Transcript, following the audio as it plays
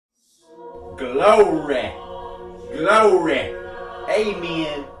Glory. Glory.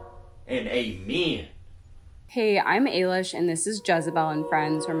 Amen and amen. Hey, I'm Ailish, and this is Jezebel and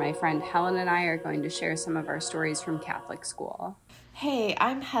Friends, where my friend Helen and I are going to share some of our stories from Catholic school. Hey,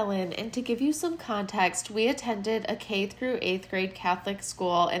 I'm Helen, and to give you some context, we attended a K through 8th grade Catholic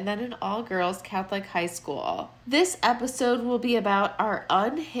school and then an all-girls Catholic high school. This episode will be about our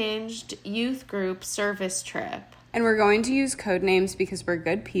unhinged youth group service trip. And we're going to use code names because we're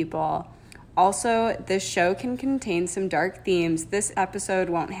good people. Also, this show can contain some dark themes. This episode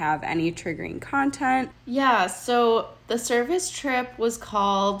won't have any triggering content. Yeah, so the service trip was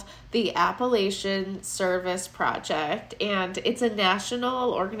called the Appalachian Service Project, and it's a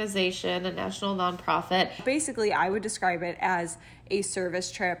national organization, a national nonprofit. Basically, I would describe it as a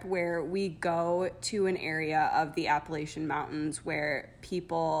service trip where we go to an area of the Appalachian Mountains where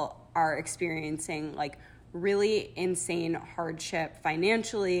people are experiencing like really insane hardship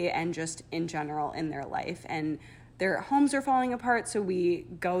financially and just in general in their life, and their homes are falling apart, so we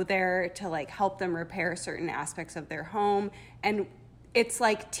go there to like help them repair certain aspects of their home. And it's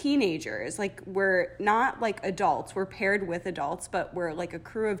like teenagers, like we're not like adults, we're paired with adults, but we're like a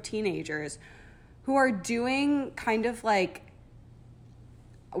crew of teenagers who are doing kind of like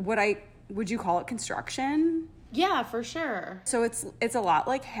would you call it construction? Yeah, for sure. So it's a lot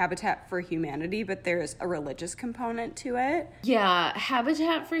like Habitat for Humanity, but there's a religious component to it. Yeah,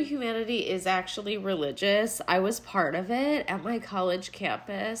 Habitat for Humanity is actually religious. I was part of it at my college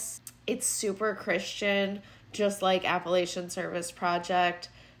campus. It's super Christian, just like Appalachian Service Project,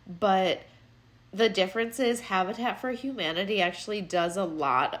 but the difference is Habitat for Humanity actually does a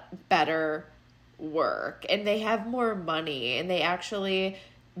lot better work, and they have more money, and they actually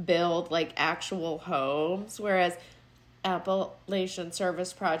build like actual homes, whereas Appalachian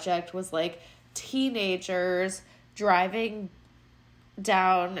Service Project was like teenagers driving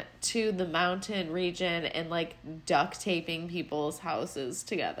down to the mountain region and like duct taping people's houses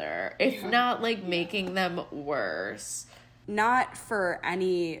together, if not like making them worse. Not for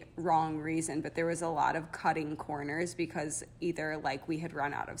any wrong reason, but there was a lot of cutting corners because either like we had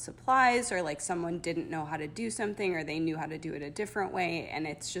run out of supplies or like someone didn't know how to do something or they knew how to do it a different way. And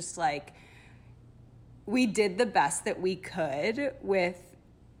it's just like we did the best that we could with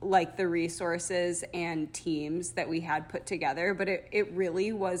like the resources and teams that we had put together. But it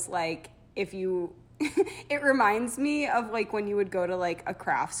really was like if you it reminds me of like when you would go to like a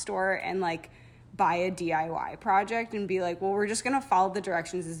craft store and like buy a DIY project and be like, well, we're just going to follow the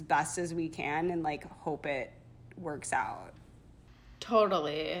directions as best as we can and like hope it works out.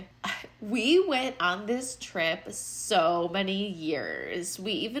 Totally. We went on this trip so many years.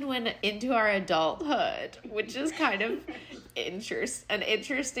 We even went into our adulthood, which is kind of an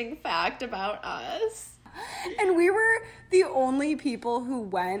interesting fact about us. And we were the only people who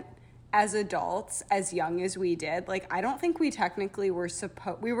went as adults as young as we did. Like, I don't think we technically were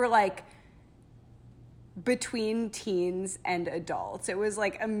we were like between teens and adults. It was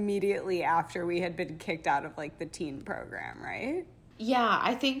like immediately after we had been kicked out of like the teen program, right? Yeah,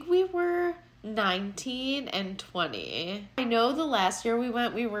 I think we were 19 and 20. I know the last year we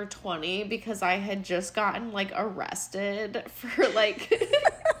went, we were 20 because I had just gotten like arrested for like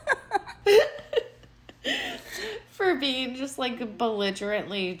for being just like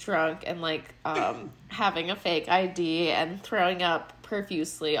belligerently drunk and like having a fake ID and throwing up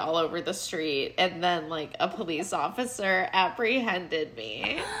profusely all over the street, and then like a police officer apprehended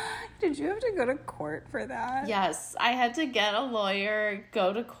me. Did you have to go to court for that? Yes, I had to get a lawyer,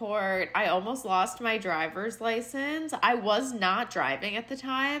 go to court. I almost lost my driver's license. I was not driving at the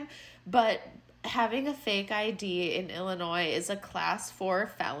time, but having a fake ID in Illinois is a class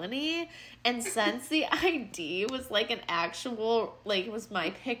 4 felony. And since the ID was like an actual, like it was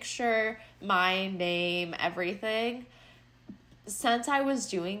my picture, my name, everything, since I was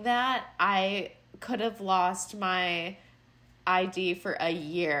doing that, I could have lost my ID for a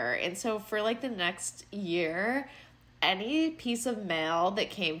year. And so for like the next year, any piece of mail that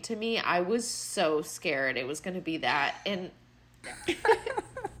came to me, I was so scared it was going to be that. And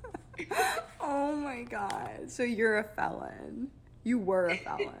oh my God. So you're a felon. You were a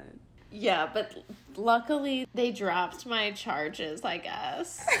felon. Yeah, but luckily they dropped my charges, I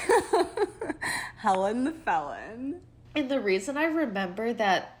guess. Helen the felon. And the reason I remember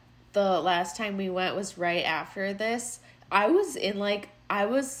that the last time we went was right after this, I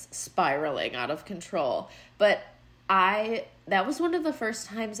was spiraling out of control. But that was one of the first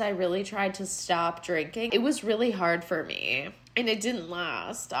times I really tried to stop drinking. It was really hard for me. And it didn't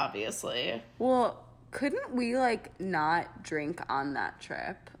last, obviously. Well, couldn't we, like, not drink on that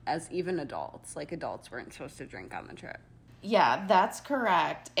trip as even adults? Like, adults weren't supposed to drink on the trip. Yeah, that's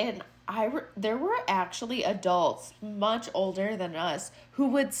correct. And there were actually adults much older than us who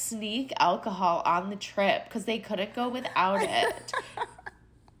would sneak alcohol on the trip because they couldn't go without it.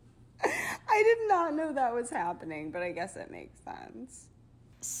 I did not know that was happening, but I guess it makes sense.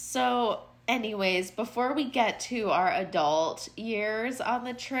 So, anyways, before we get to our adult years on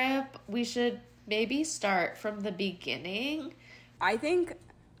the trip, we should maybe start from the beginning. I think,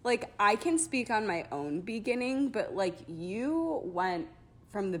 like, I can speak on my own beginning, but, like, you went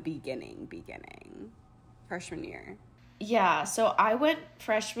from the beginning, freshman year. Yeah, so I went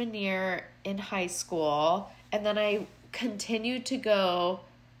freshman year in high school, and then I continued to go.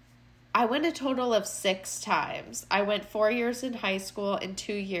 I went a total of 6 times. I went 4 years in high school and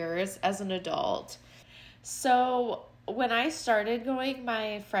 2 years as an adult. So when I started going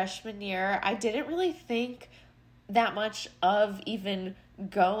my freshman year, I didn't really think that much of even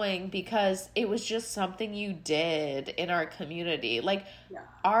going because it was just something you did in our community. Like,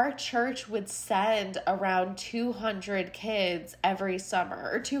 our church would send around 200 kids every summer,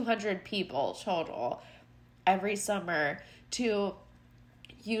 or 200 people total every summer, to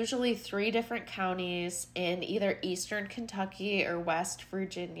usually 3 different counties in either eastern Kentucky or West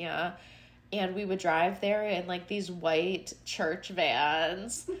Virginia. And we would drive there in like these white church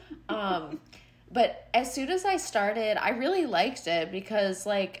vans. But as soon as I started, I really liked it because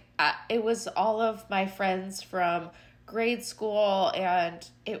like it was all of my friends from grade school, and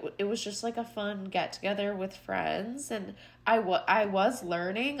it was just like a fun get together with friends. And I was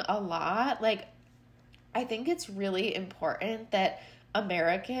learning a lot. Like, I think it's really important that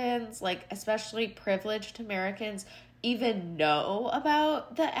Americans, like especially privileged Americans, even know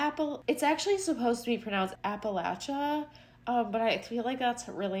about it's actually supposed to be pronounced Appalachia, but I feel like that's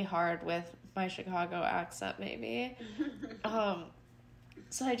really hard with my Chicago accent maybe.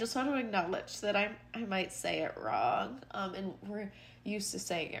 So I just want to acknowledge that I might say it wrong, and we're used to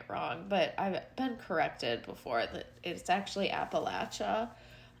saying it wrong, but I've been corrected before that it's actually Appalachia.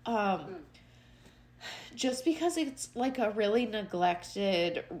 Just because it's like a really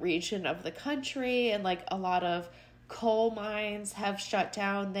neglected region of the country, and like a lot of coal mines have shut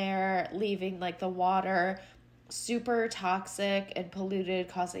down there, leaving like the water super toxic and polluted,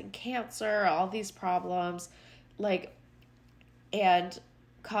 causing cancer, all these problems, like, and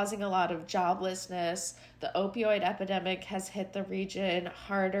causing a lot of joblessness. The opioid epidemic has hit the region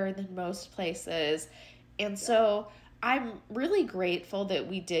harder than most places. And so I'm really grateful that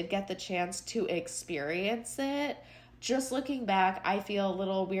we did get the chance to experience it. Just looking back, I feel a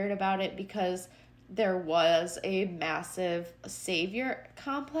little weird about it because there was a massive savior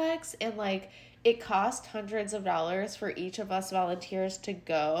complex, and like it cost hundreds of dollars for each of us volunteers to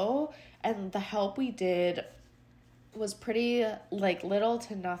go, and the help we did was pretty like little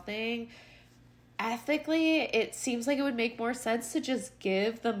to nothing. Ethically, it seems like it would make more sense to just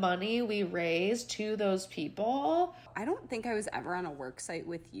give the money we raised to those people. I don't think I was ever on a work site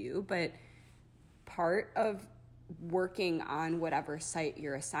with you, but part of working on whatever site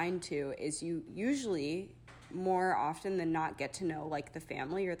you're assigned to is you usually, more often than not, get to know like the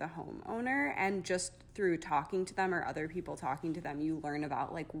family or the homeowner, and just through talking to them or other people talking to them, you learn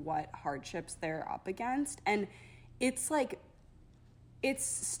about like what hardships they're up against. And it's like, it's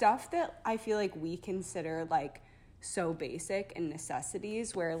stuff that I feel like we consider like so basic and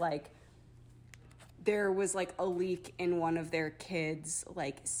necessities, where like there was like a leak in one of their kids'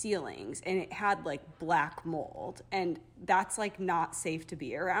 like ceilings, and it had like black mold, and that's like not safe to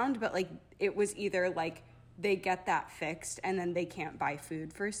be around. But like it was either like they get that fixed and then they can't buy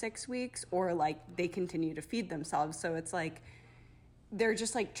food for 6 weeks, or like they continue to feed themselves. So it's like they're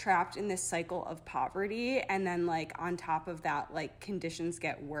just like trapped in this cycle of poverty, and then like on top of that, like conditions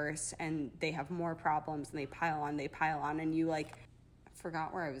get worse and they have more problems, and they pile on, and you like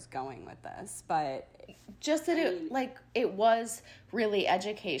forgot where I was going with this, but just that it was really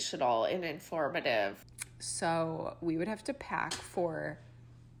educational and informative. So we would have to pack for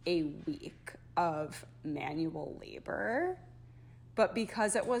a week of manual labor, but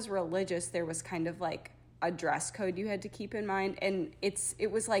because it was religious, there was kind of like a dress code you had to keep in mind, and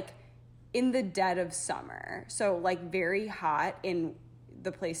it was like in the dead of summer, so like very hot in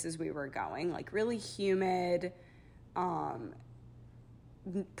the places we were going, like really humid,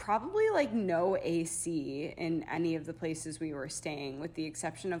 probably like no AC in any of the places we were staying, with the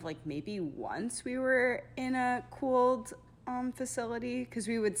exception of like maybe once we were in a cooled facility, because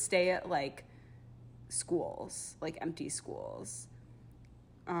we would stay at like schools, like empty schools.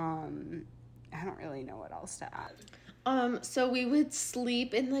 I don't really know what else to add. So we would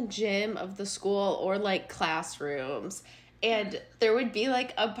sleep in the gym of the school or like classrooms, and there would be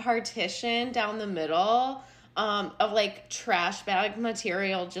like a partition down the middle of like trash bag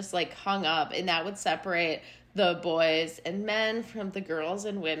material just like hung up, and that would separate the boys and men from the girls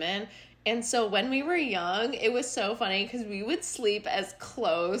and women. And so when we were young, it was so funny because we would sleep as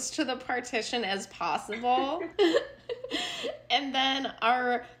close to the partition as possible. And then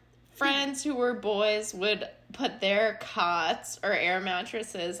our friends who were boys would put their cots or air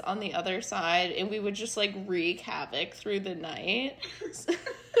mattresses on the other side, and we would just like wreak havoc through the night.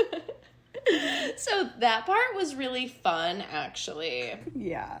 So that part was really fun, actually.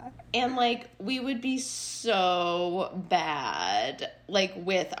 Yeah. And, like, we would be so bad, like,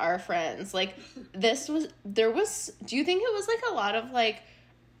 with our friends. Like, do you think it was, like, a lot of, like,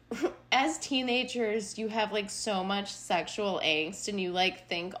 as teenagers, you have, like, so much sexual angst, and you, like,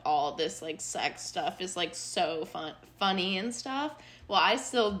 think all this, like, sex stuff is, like, so funny and stuff? Well, I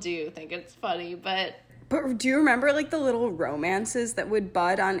still do think it's funny, but do you remember, like, the little romances that would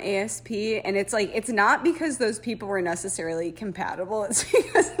bud on ASP? And it's, like, it's not because those people were necessarily compatible. It's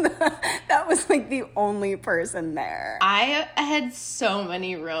because that was, like, the only person there. I had so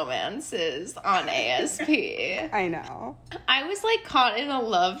many romances on ASP. I know. I was, like, caught in a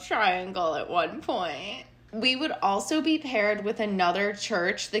love triangle at one point. We would also be paired with another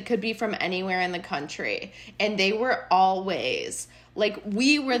church that could be from anywhere in the country. And they were always... like,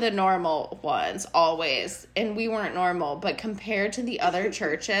 we were the normal ones, always, and we weren't normal. But compared to the other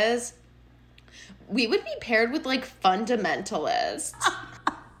churches, we would be paired with, like, fundamentalists.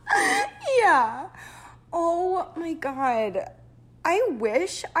 Yeah. Oh, my God. I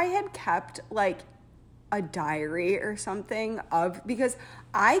wish I had kept, like, a diary or something because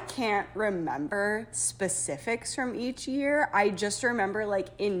I can't remember specifics from each year. I just remember, like,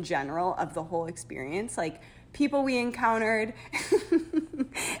 in general of the whole experience, like, people we encountered,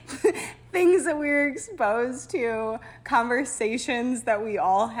 things that we were exposed to, conversations that we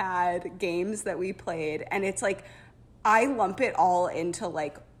all had, games that we played. And it's like, I lump it all into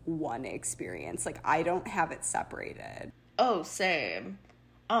like one experience. Like, I don't have it separated. Oh, same.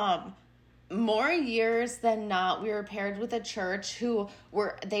 More years than not, we were paired with a church who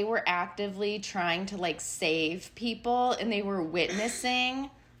were actively trying to like save people, and they were witnessing.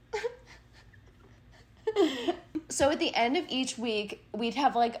 So at the end of each week, we'd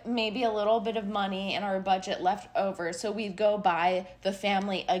have like maybe a little bit of money in our budget left over. So we'd go buy the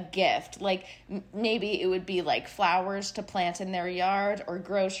family a gift. Like maybe it would be like flowers to plant in their yard, or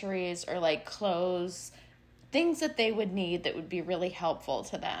groceries, or like clothes, things that they would need that would be really helpful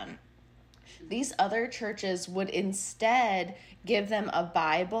to them. These other churches would instead give them a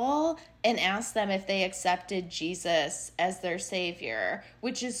Bible and ask them if they accepted Jesus as their savior,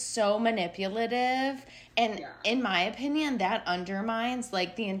 which is so manipulative. And in my opinion, that undermines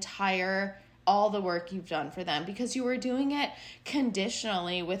like all the work you've done for them, because you were doing it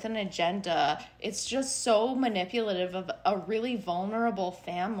conditionally with an agenda. It's just so manipulative of a really vulnerable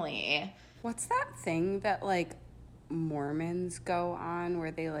family. What's that thing that like Mormons go on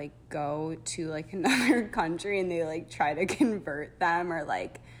where they like go to like another country and they like try to convert them, or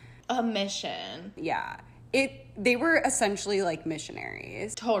like a mission? Yeah. They were essentially like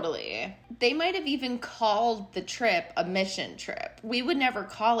missionaries. Totally. They might have even called the trip a mission trip. We would never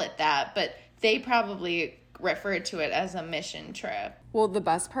call it that, but they probably referred to it as a mission trip. Well, the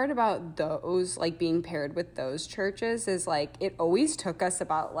best part about those, like being paired with those churches, is like it always took us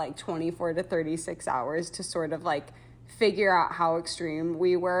about like 24 to 36 hours to sort of like figure out how extreme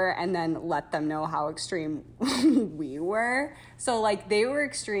we were and then let them know how extreme we were. So like they were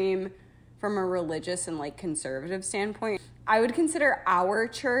extreme from a religious and like conservative standpoint. I would consider our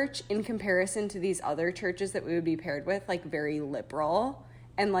church, in comparison to these other churches that we would be paired with, like very liberal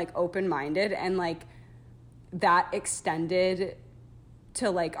and like open-minded, and like that extended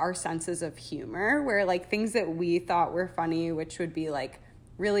to like our senses of humor, where like things that we thought were funny, which would be like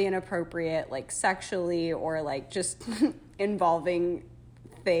really inappropriate, like sexually, or like just involving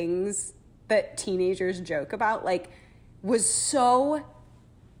things that teenagers joke about, like was so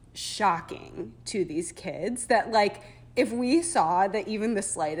shocking to these kids that like if we saw that even the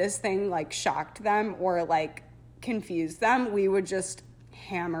slightest thing like shocked them or like confused them, we would just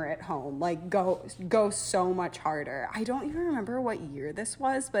hammer it home, like go so much harder. I don't even remember what year this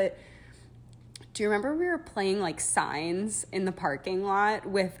was, but do you remember we were playing like signs in the parking lot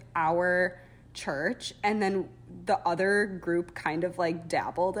with our church, and then the other group kind of like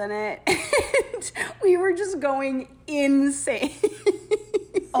dabbled in it and we were just going insane.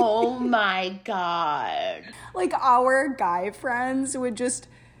 Oh my God. Like our guy friends would just,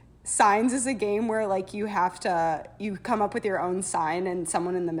 signs is a game where like you come up with your own sign and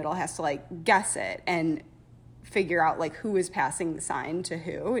someone in the middle has to like guess it, and figure out like who is passing the sign to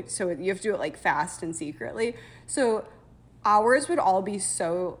who. So you have to do it like fast and secretly. So ours would all be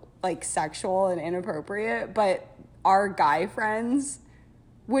so like sexual and inappropriate, but our guy friends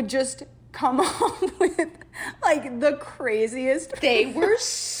would just come up with like the craziest. They were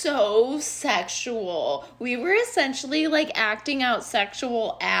so sexual. We were essentially like acting out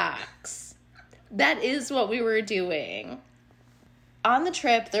sexual acts. That is what we were doing. On the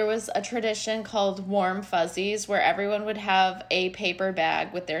trip, there was a tradition called warm fuzzies where everyone would have a paper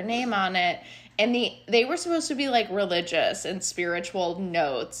bag with their name on it. And they were supposed to be like religious and spiritual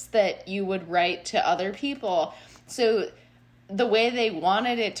notes that you would write to other people. So the way they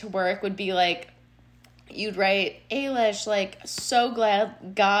wanted it to work would be like, you'd write, Ailish, like, so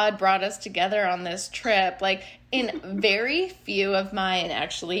glad God brought us together on this trip. Like, in very few of mine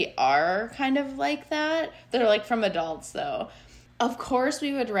actually are kind of like that. They're like from adults though. Of course,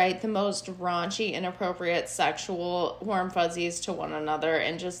 we would write the most raunchy, inappropriate, sexual warm fuzzies to one another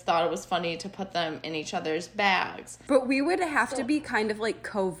and just thought it was funny to put them in each other's bags. But we would have to be kind of like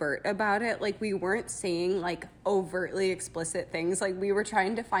covert about it. Like we weren't saying like overtly explicit things. Like we were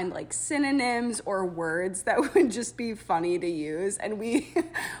trying to find like synonyms or words that would just be funny to use. And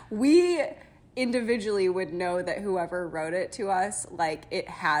we individually would know that whoever wrote it to us, like it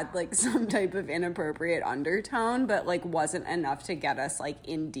had like some type of inappropriate undertone, but like wasn't enough to get us like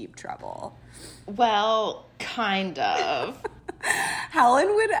in deep trouble. Well, kind of.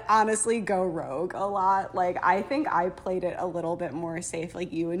 Helen would honestly go rogue a lot. Like I think I played it a little bit more safe.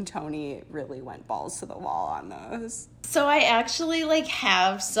 Like you and Tony really went balls to the wall on those. So I actually like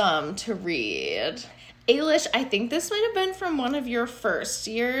have some to read. Ailish, I think this might have been from one of your first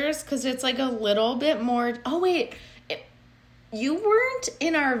years because it's like a little bit more. Oh, wait. You weren't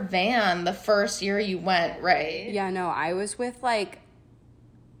in our van the first year you went, right? Yeah, no, I was with like,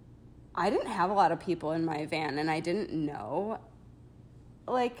 I didn't have a lot of people in my van and I didn't know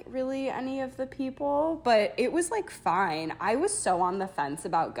like really any of the people, but it was like fine. I was so on the fence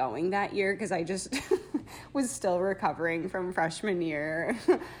about going that year because I just was still recovering from freshman year.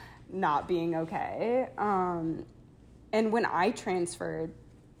 Not being okay. And when I transferred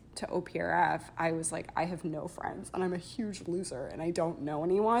to OPRF, I was like, I have no friends and I'm a huge loser and I don't know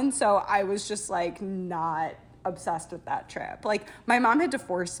anyone. So I was just like not obsessed with that trip. Like my mom had to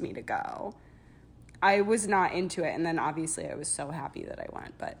force me to go. I was not into it. And then obviously I was so happy that I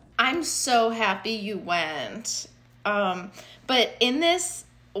went, but I'm so happy you went. But in this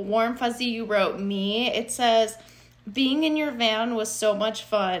warm fuzzy you wrote me, it says, being in your van was so much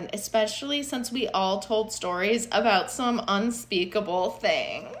fun, especially since we all told stories about some unspeakable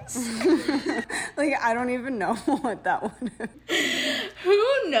things. Like, I don't even know what that one is.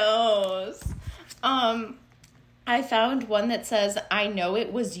 Who knows? I found one that says, I know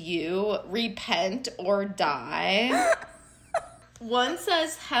it was you, repent or die. One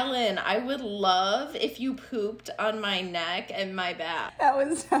says, Helen, I would love if you pooped on my neck and my back. That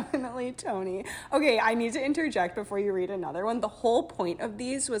was definitely Tony. Okay, I need to interject before you read another one. The whole point of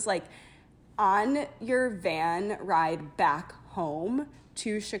these was like on your van ride back home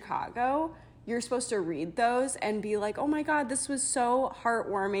to Chicago, you're supposed to read those and be like, oh my God, this was so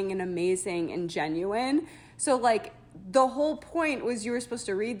heartwarming and amazing and genuine. So like the whole point was you were supposed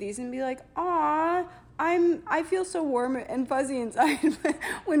to read these and be like, aw, I feel so warm and fuzzy inside. But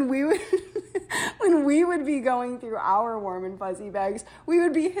when we would be going through our warm and fuzzy bags, we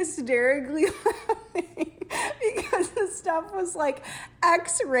would be hysterically laughing because the stuff was like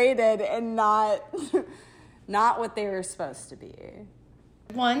X-rated and not what they were supposed to be.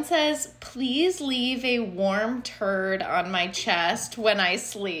 One says, please leave a warm turd on my chest when I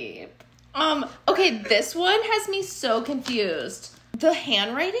sleep. Okay, this one has me so confused. The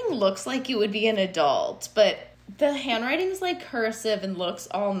handwriting looks like it would be an adult, but the handwriting is like cursive and looks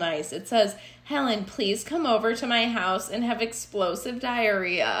all nice. It says, Helen, please come over to my house and have explosive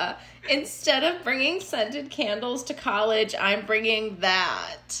diarrhea. Instead of bringing scented candles to college, I'm bringing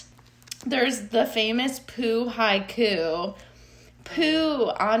that. There's the famous poo haiku.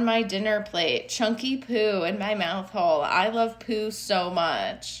 Poo on my dinner plate. Chunky poo in my mouth hole. I love poo so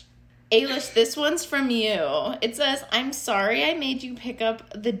much. Ailish, this one's from you. It says, I'm sorry I made you pick up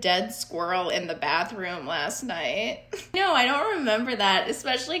the dead squirrel in the bathroom last night. No, I don't remember that,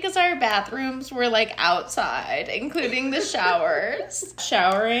 especially because our bathrooms were, like, outside, including the showers.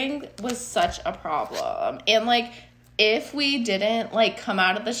 Showering was such a problem. And, like, if we didn't, like, come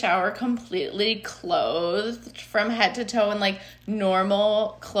out of the shower completely clothed from head to toe in, like,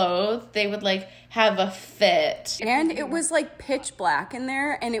 normal clothes, they would, like, have a fit. And it was like pitch black in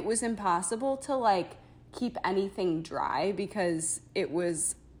there and it was impossible to like keep anything dry because it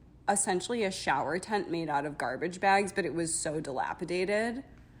was essentially a shower tent made out of garbage bags, but it was so dilapidated.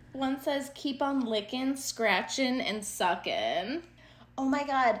 One says, keep on licking, scratching, and sucking. Oh my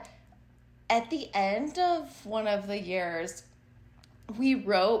God. At the end of one of the years, we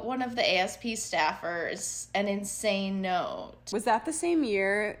wrote one of the ASP staffers an insane note. Was that the same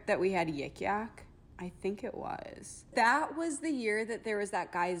year that we had Yik Yak? I think it was. That was the year that there was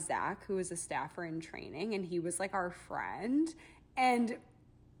that guy, Zach, who was a staffer in training, and he was like our friend. And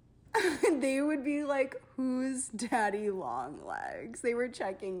they would be like, who's daddy long legs? They were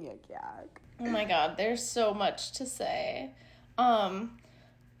checking Yik Yak. Oh my God, there's so much to say. I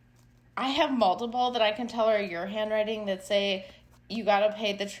have multiple that I can tell are your handwriting that say, you gotta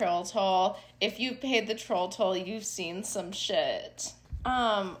pay the troll toll. If you've paid the troll toll, you've seen some shit.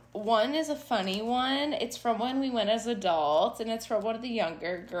 One is a funny one. It's from when we went as adults, and it's from one of the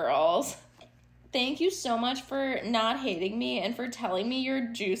younger girls. Thank you so much for not hating me and for telling me your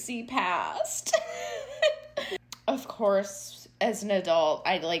juicy past. Of course, as an adult,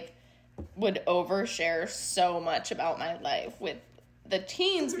 I would overshare so much about my life with the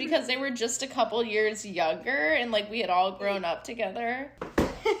teens because they were just a couple years younger and we had all grown up together.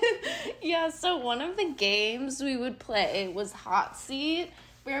 Yeah, so one of the games we would play was Hot Seat,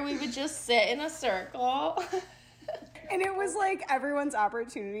 where we would just sit in a circle. And it was everyone's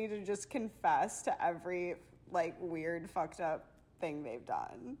opportunity to just confess to every weird fucked up thing they've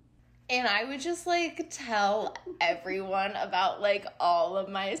done. And I would just tell everyone about all of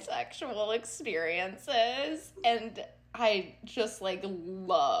my sexual experiences, and I just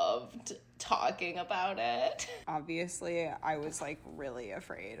loved talking about it. Obviously, I was really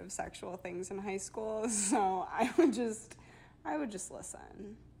afraid of sexual things in high school, so I would just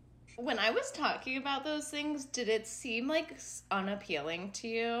listen. When I was talking about those things, did it seem unappealing to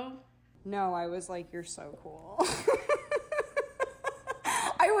you? No, I was you're so cool.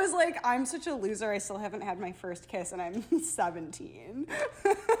 I was I'm such a loser. I still haven't had my first kiss and I'm 17.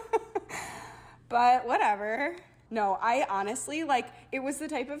 But whatever. No, I honestly, it was the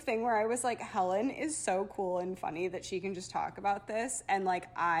type of thing where I was Helen is so cool and funny that she can just talk about this. And,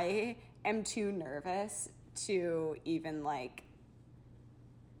 I am too nervous to even,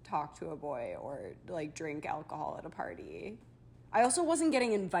 talk to a boy or, drink alcohol at a party. I also wasn't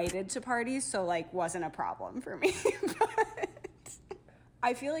getting invited to parties, so, wasn't a problem for me. But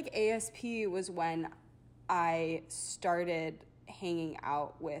I feel ASP was when I started hanging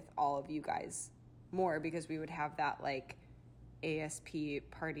out with all of you guys more because we would have that ASP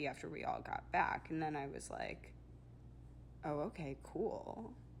party after we all got back, and then I was oh, okay,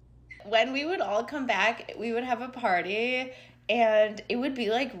 cool. When we would all come back, we would have a party and it would be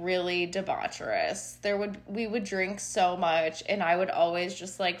really debaucherous. We would drink so much, and I would always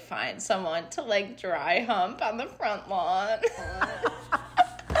just find someone to dry hump on the front lawn.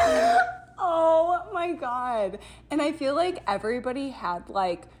 Oh my God. And I feel everybody had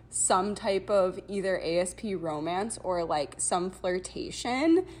some type of either ASP romance or some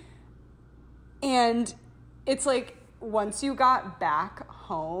flirtation. And it's once you got back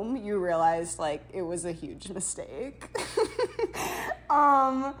home, you realized it was a huge mistake.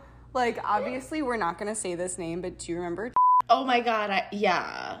 Obviously we're not gonna say this name, but do you remember? Oh my God,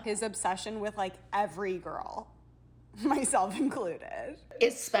 yeah. His obsession with every girl. Myself included.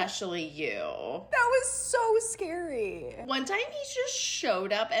 Especially you. That was so scary. One time he just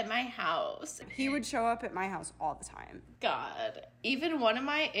showed up at my house. He would show up at my house all the time. God. Even one of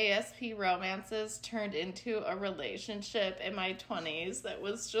my ASP romances turned into a relationship in my 20s that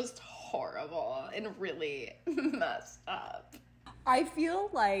was just horrible and really messed up. I feel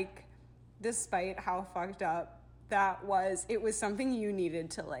despite how fucked up that was, it was something you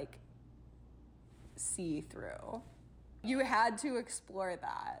needed to see through. You had to explore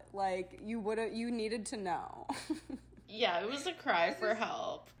that. You needed to know. Yeah, it was a cry for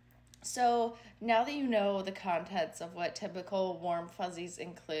help. So now that you know the contents of what typical warm fuzzies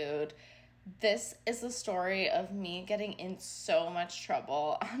include, this is the story of me getting in so much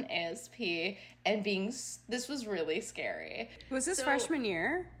trouble on ASP and this was really scary. Was this freshman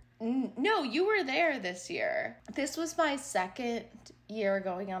year? No, you were there this year. This was my second year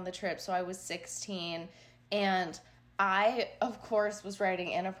going on the trip, so I was 16, and I, of course, was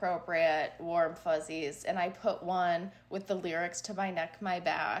writing inappropriate warm fuzzies, and I put one with the lyrics to My Neck, My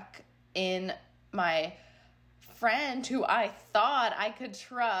Back in my friend who I thought I could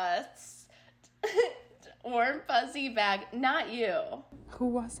trust warm fuzzy bag. Not you. Who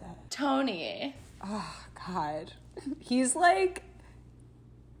was it? Tony. Oh, God. He's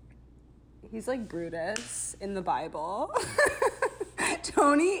Brutus in the Bible.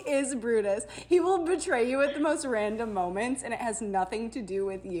 Tony is Brutus. He will betray you at the most random moments, and it has nothing to do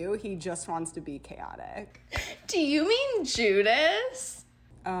with you. He just wants to be chaotic. Do you mean Judas?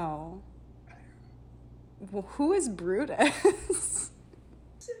 Oh. Well, who is Brutus?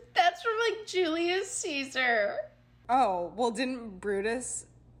 That's from, like, Julius Caesar. Oh, well, didn't Brutus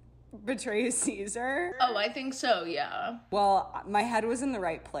betray Caesar? Oh, I think so, yeah. Well, my head was in the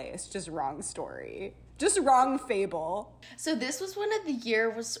right place. Just wrong story. Just wrong fable. So this was one of the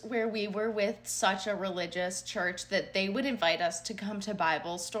years where we were with such a religious church that they would invite us to come to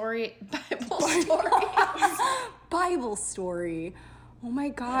Bible stories. Bible story. Oh my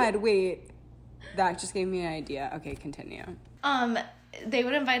God, wait. That just gave me an idea. Okay, continue. They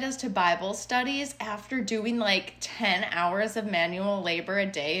would invite us to Bible studies after doing like 10 hours of manual labor a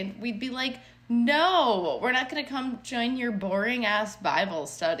day. And we'd be like, no, we're not going to come join your boring ass Bible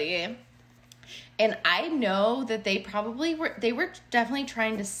study. And I know that they were definitely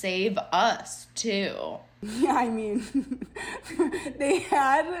trying to save us too. Yeah, I mean, they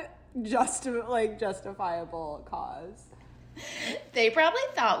had justifiable cause. They probably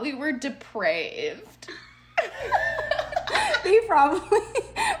thought we were depraved. They probably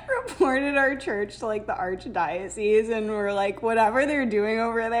reported our church to like the archdiocese and were like, whatever they're doing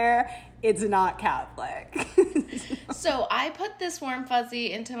over there, it's not Catholic. So I put this warm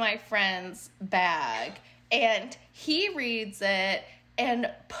fuzzy into my friend's bag, and he reads it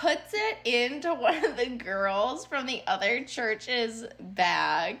and puts it into one of the girls from the other church's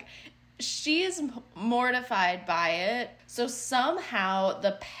bag. She is mortified by it. So somehow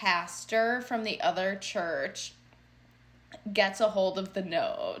the pastor from the other church gets a hold of the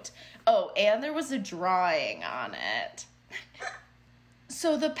note. Oh, and there was a drawing on it.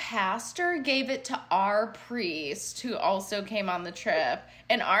 So the pastor gave it to our priest, who also came on the trip.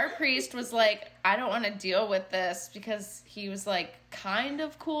 And our priest was like, I don't want to deal with this, because he was like kind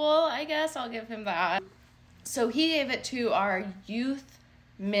of cool, I guess. I'll give him that. So he gave it to our youth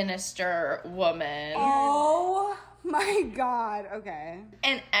minister woman. Oh my God. Okay.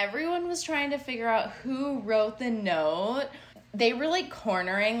 And everyone was trying to figure out who wrote the note. They were like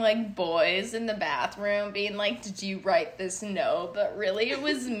cornering like boys in the bathroom, being like, did you write this note? But really it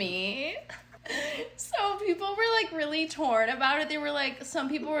was me. So people were like really torn about it. They were like, some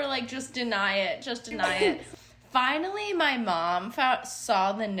people were like, just deny it, just deny it. Finally, my mom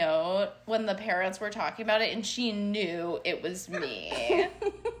saw the note when the parents were talking about it, and she knew it was me.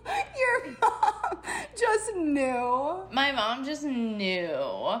 Your mom just knew. My mom just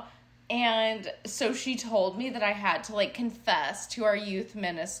knew. And so she told me that I had to like confess to our youth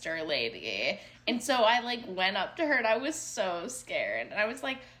minister lady. And so I like went up to her, and I was so scared. And I was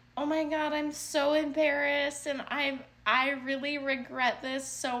like, oh my God, I'm so embarrassed, and I really regret this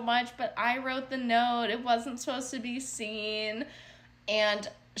so much, but I wrote the note. It wasn't supposed to be seen. And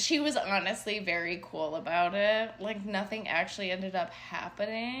she was honestly very cool about it. Like, nothing actually ended up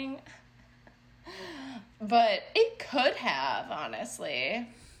happening. But it could have, honestly.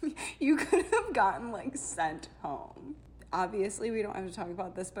 You could have gotten like sent home. Obviously, we don't have to talk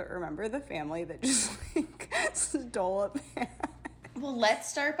about this, but remember the family that just like stole a bag? Well, let's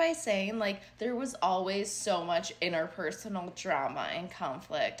start by saying, like, there was always so much interpersonal drama and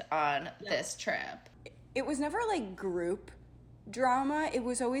conflict on this trip. It was never, like, group drama. It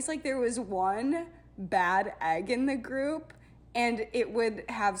was always, like, there was one bad egg in the group, and it would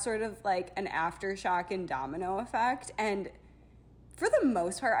have sort of, like, an aftershock and domino effect. And for the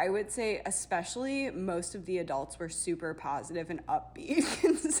most part, I would say especially most of the adults were super positive and upbeat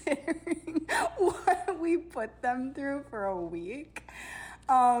considering what we put them through for a week.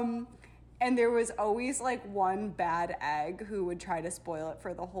 And there was always like one bad egg who would try to spoil it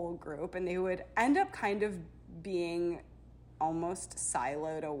for the whole group, and they would end up kind of being almost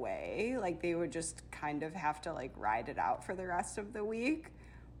siloed away. Like they would just kind of have to like ride it out for the rest of the week.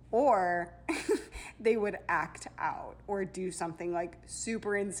 Or they would act out or do something like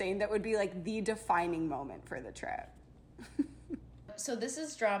super insane that would be like the defining moment for the trip. So this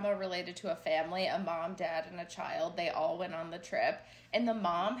is drama related to a family, a mom, dad, and a child. They all went on the trip. And the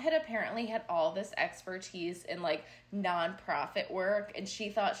mom had apparently had all this expertise in like nonprofit work, and she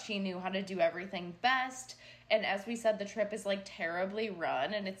thought she knew how to do everything best. And as we said, the trip is like terribly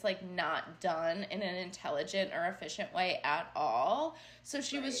run, and it's like not done in an intelligent or efficient way at all. So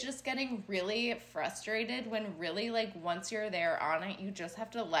she was just getting really frustrated when really like once you're there on it, you just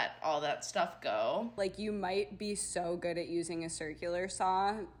have to let all that stuff go. Like you might be so good at using a circular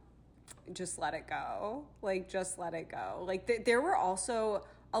saw, just let it go. Like just let it go. Like there were also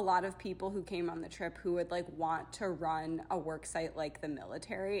a lot of people who came on the trip who would like want to run a work site like the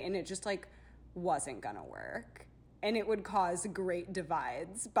military, and it just like wasn't gonna work. and it would cause great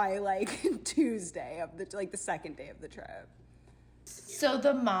divides by like Tuesday of the second day of the trip. So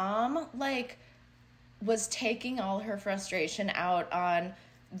the mom like was taking all her frustration out on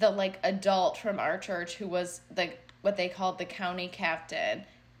the like adult from our church who was what they called the county captain.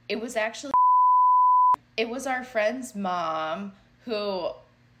 It was our friend's mom who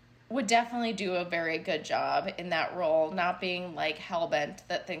would definitely do a very good job in that role, not being like hell-bent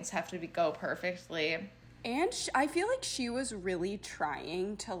that things have to go perfectly. And I feel like she was really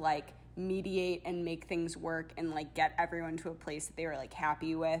trying to like mediate and make things work and like get everyone to a place that they were like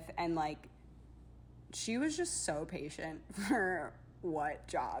happy with, and like she was just so patient for what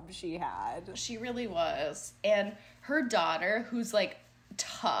job she had. She really was. And her daughter, who's like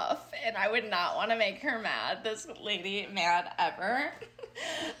tough, and I would not want to make her mad, this lady mad ever.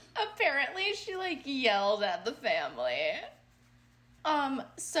 Apparently she like yelled at the family.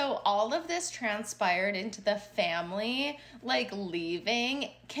 So all of this transpired into the family like leaving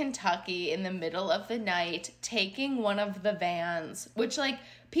Kentucky in the middle of the night, taking one of the vans, which like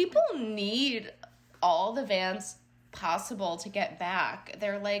people need all the vans possible to get back.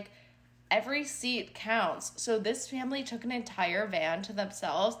 They're like, every seat counts. So this family took an entire van to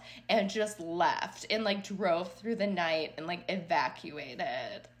themselves and just left and like drove through the night and like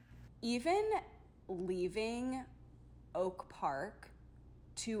evacuated. Even leaving Oak Park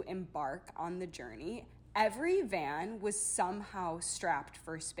to embark on the journey, every van was somehow strapped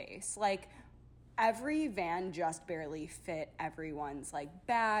for space. Like every van just barely fit everyone's like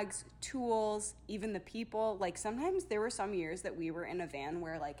bags, tools, even the people. Like sometimes there were some years that we were in a van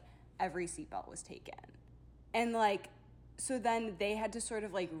where like every seatbelt was taken. And like, so then they had to sort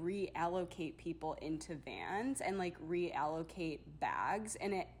of like reallocate people into vans and like reallocate bags.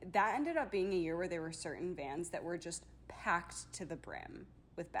 And that ended up being a year where there were certain vans that were just packed to the brim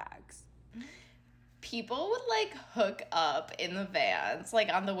with bags. People would like hook up in the vans,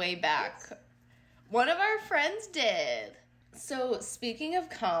 like on the way back. One of our friends did. So speaking of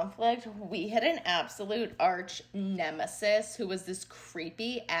conflict, we had an absolute arch nemesis who was this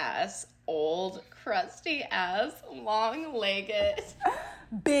creepy ass, old, crusty ass, long-legged.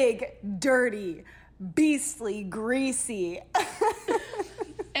 Big, dirty, beastly, greasy.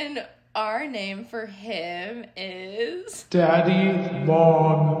 And our name for him is... Daddy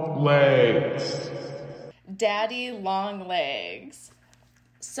Long Legs. Daddy Long Legs.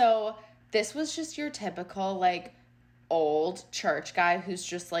 So this was just your typical, like, old church guy who's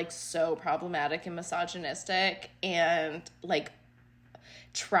just, like, so problematic and misogynistic and, like,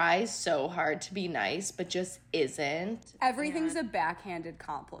 tries so hard to be nice but just isn't. Everything's a backhanded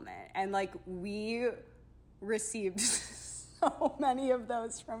compliment. And, like, we received so many of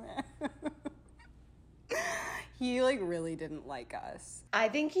those from him. He, like, really didn't like us. I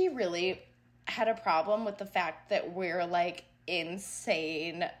think he really had a problem with the fact that we're, like,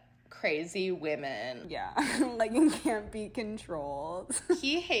 insane, crazy women. Yeah, like, it can't be controlled.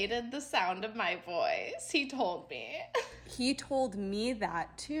 He hated the sound of my voice, he told me. He told me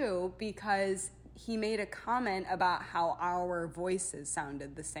that, too, because he made a comment about how our voices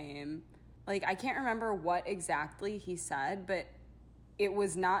sounded the same. Like, I can't remember what exactly he said, but it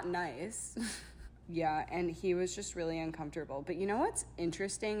was not nice. Yeah, and he was just really uncomfortable. But you know what's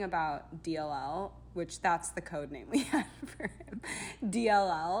interesting about DLL, which that's the code name we had for him,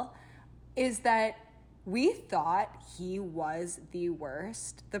 DLL, is that we thought he was the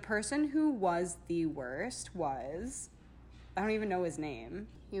worst. The person who was the worst was, I don't even know his name.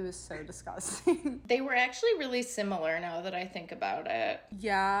 He was so disgusting. They were actually really similar now that I think about it.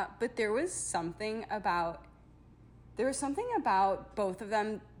 Yeah, but there was something about both of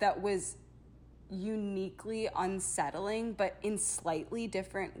them that was uniquely unsettling, but in slightly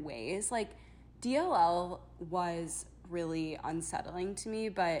different ways. Like, DLL was really unsettling to me,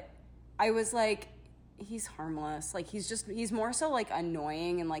 but I was like, he's harmless. Like, he's more so, like,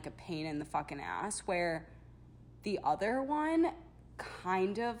 annoying and, like, a pain in the fucking ass, where the other one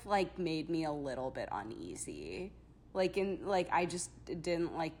kind of, like, made me a little bit uneasy. I just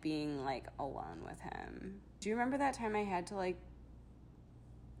didn't like being, like, alone with him. Do you remember that time I had to, like,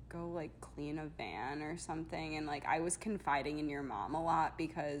 go, like, clean a van or something, and, like, I was confiding in your mom a lot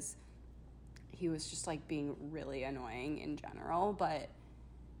because he was just, like, being really annoying in general, but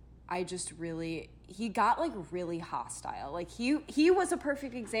I just really, he got, like, really hostile. Like, he was a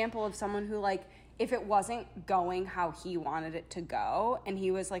perfect example of someone who, like, if it wasn't going how he wanted it to go, and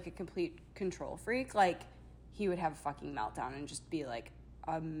he was, like, a complete control freak, like, he would have a fucking meltdown and just be, like,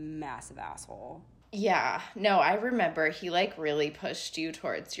 a massive asshole. Yeah, no, I remember he, like, really pushed you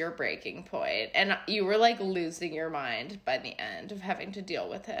towards your breaking point, and you were, like, losing your mind by the end of having to deal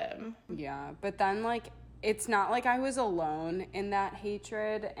with him. Yeah, but then, like, it's not like I was alone in that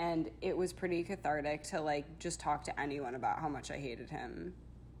hatred, and it was pretty cathartic to, like, just talk to anyone about how much I hated him.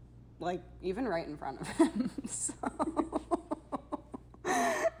 Like, even right in front of him.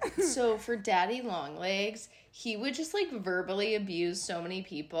 So for Daddy Longlegs, he would just, like, verbally abuse so many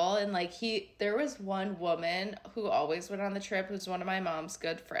people. And, like, there was one woman who always went on the trip who's one of my mom's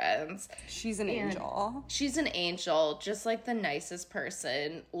good friends. She's an angel. She's an angel, just, like, the nicest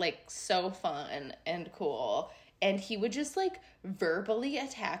person, like, so fun and cool. And he would just, like, verbally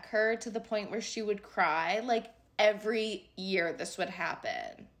attack her to the point where she would cry. Like, every year this would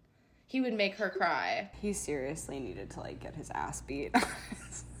happen. He would make her cry. He seriously needed to, like, get his ass beat.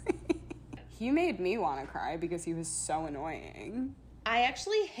 He made me want to cry because he was so annoying. I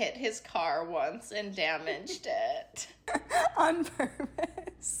actually hit his car once and damaged it. On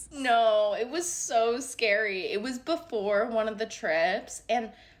purpose. No, it was so scary. It was before one of the trips, and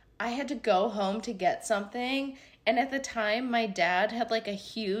I had to go home to get something. And at the time, my dad had, like, a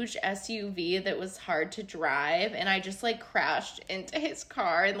huge SUV that was hard to drive, and I just, like, crashed into his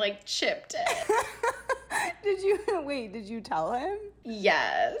car and, like, chipped it. Did you tell him?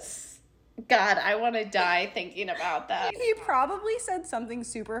 Yes. God, I want to die thinking about that. He probably said something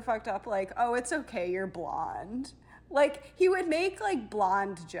super fucked up like, oh, it's okay, you're blonde. Like, he would make, like,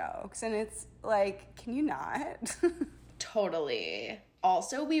 blonde jokes, and it's like, can you not? Totally.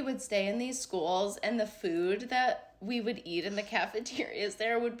 Also, we would stay in these schools, and the food that we would eat in the cafeterias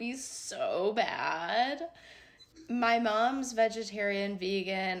there would be so bad. My mom's vegetarian,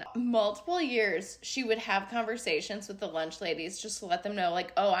 vegan. Multiple years, she would have conversations with the lunch ladies just to let them know,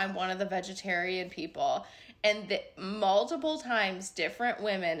 like, oh, I'm one of the vegetarian people. And multiple times, different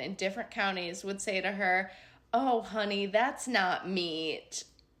women in different counties would say to her, oh, honey, that's not meat.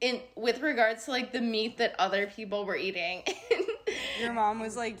 With regards to, like, the meat that other people were eating. Your mom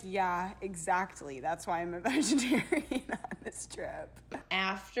was like, yeah, exactly. That's why I'm a vegetarian on this trip.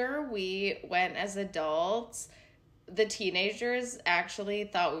 After we went as adults, the teenagers actually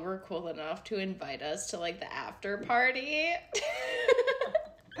thought we were cool enough to invite us to, like, the after party.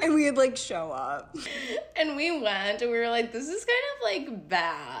 And we'd, like, show up. And we went, and we were like, this is kind of, like,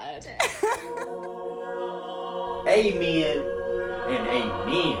 bad. Amen and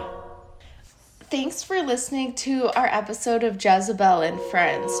amen. Thanks for listening to our episode of Jezebel and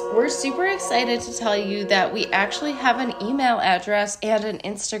Friends. We're super excited to tell you that we actually have an email address and an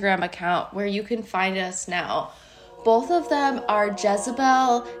Instagram account where you can find us now. Both of them are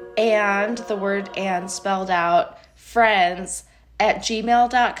Jezebel and the word and spelled out friends at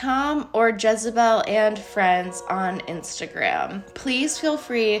gmail.com or Jezebel and Friends on Instagram. Please feel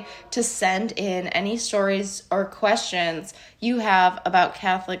free to send in any stories or questions you have about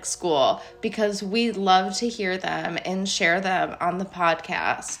Catholic school because we love to hear them and share them on the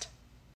podcast.